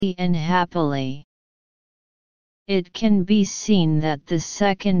and happily. It can be seen that the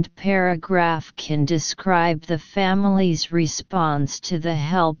second paragraph can describe the family's response to the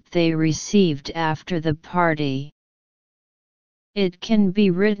help they received after the party. It can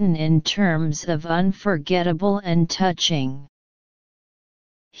be written in terms of unforgettable and touching.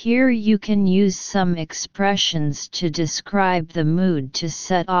 Here you can use some expressions to describe the mood to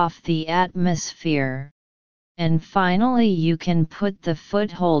set off the atmosphere. And finally you can put the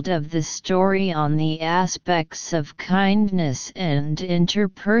foothold of the story on the aspects of kindness and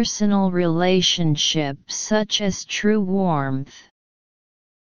interpersonal relationship such as true warmth.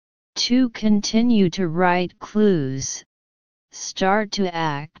 To continue to write clues, start to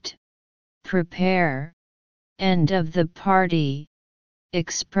act, prepare, end of the party,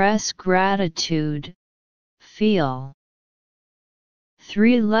 express gratitude, feel.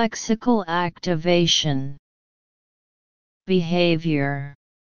 3. Lexical activation. Behavior.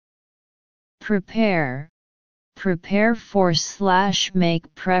 Prepare. Prepare for /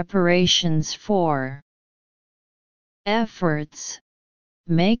 make preparations for. Efforts.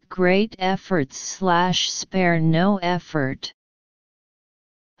 Make great efforts / spare no effort.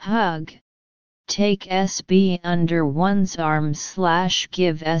 Hug. Take SB under one's arm /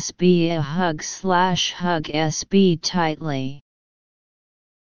 give SB a hug / hug SB tightly.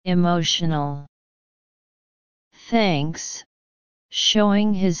 Emotional. Thanks.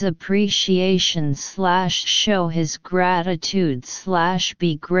 Showing his appreciation / show his gratitude /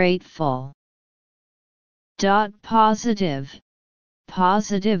 be grateful. Positive.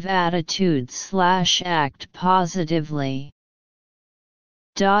 Positive attitude / act positively.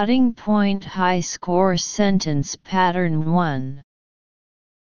 Dotting point. High score sentence pattern 1.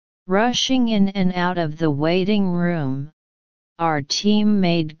 Rushing in and out of the waiting room. Our team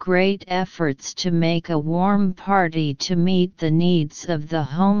made great efforts to make a warm party to meet the needs of the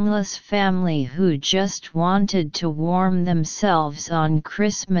homeless family who just wanted to warm themselves on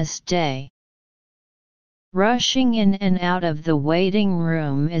Christmas Day. Rushing in and out of the waiting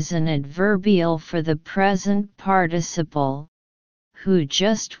room is an adverbial for the present participle, who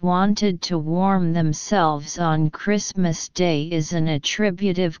just wanted to warm themselves on Christmas Day is an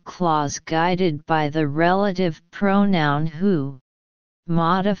attributive clause guided by the relative pronoun who,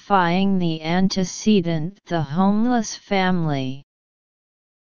 modifying the antecedent the homeless family.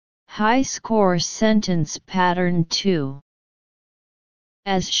 High score sentence pattern 2.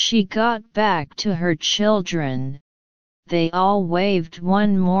 As she got back to her children, they all waved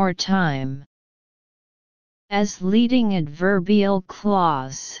one more time. As leading adverbial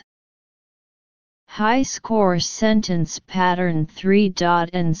clause. High score sentence pattern 3.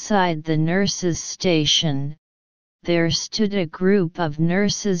 Inside the nurses' station, there stood a group of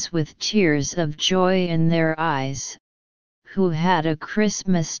nurses with tears of joy in their eyes, who had a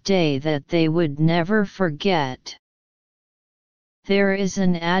Christmas Day that they would never forget. There is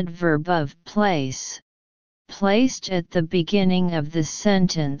an adverb of place, placed at the beginning of the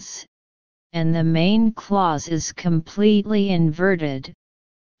sentence, and the main clause is completely inverted,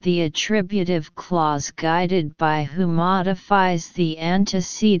 the attributive clause guided by who modifies the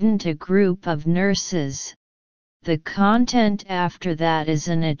antecedent a group of nurses. The content after that is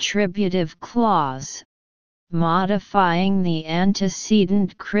an attributive clause, modifying the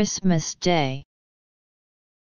antecedent Christmas Day.